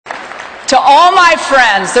To all my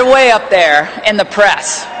friends, they're way up there in the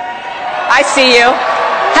press. I see you.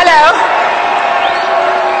 Hello.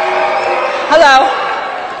 Hello.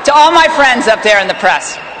 To all my friends up there in the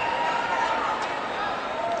press.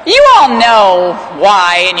 You all know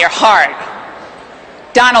why in your heart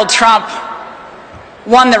Donald Trump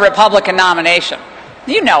won the Republican nomination.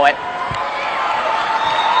 You know it.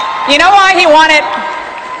 You know why he won it?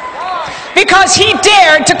 Because he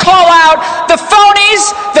dared to call out the phonies,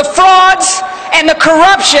 the frauds, and the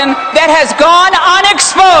corruption that has gone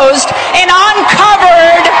unexposed and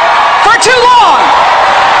uncovered for too long.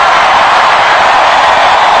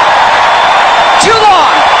 Too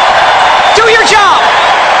long. Do your job.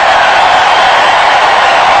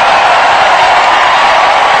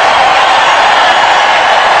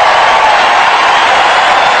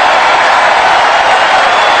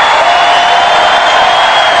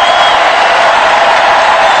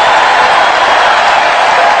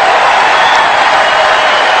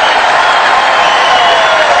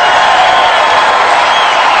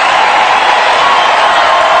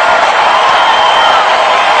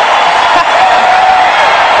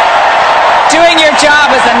 Doing your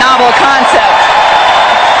job is a novel concept.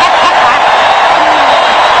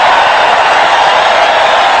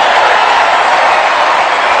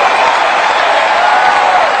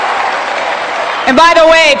 And by the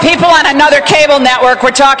way, people on another cable network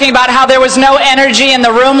were talking about how there was no energy in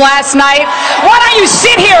the room last night. Why don't you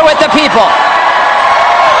sit here with the people?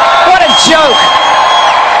 What a joke.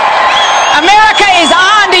 America is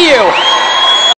on to you.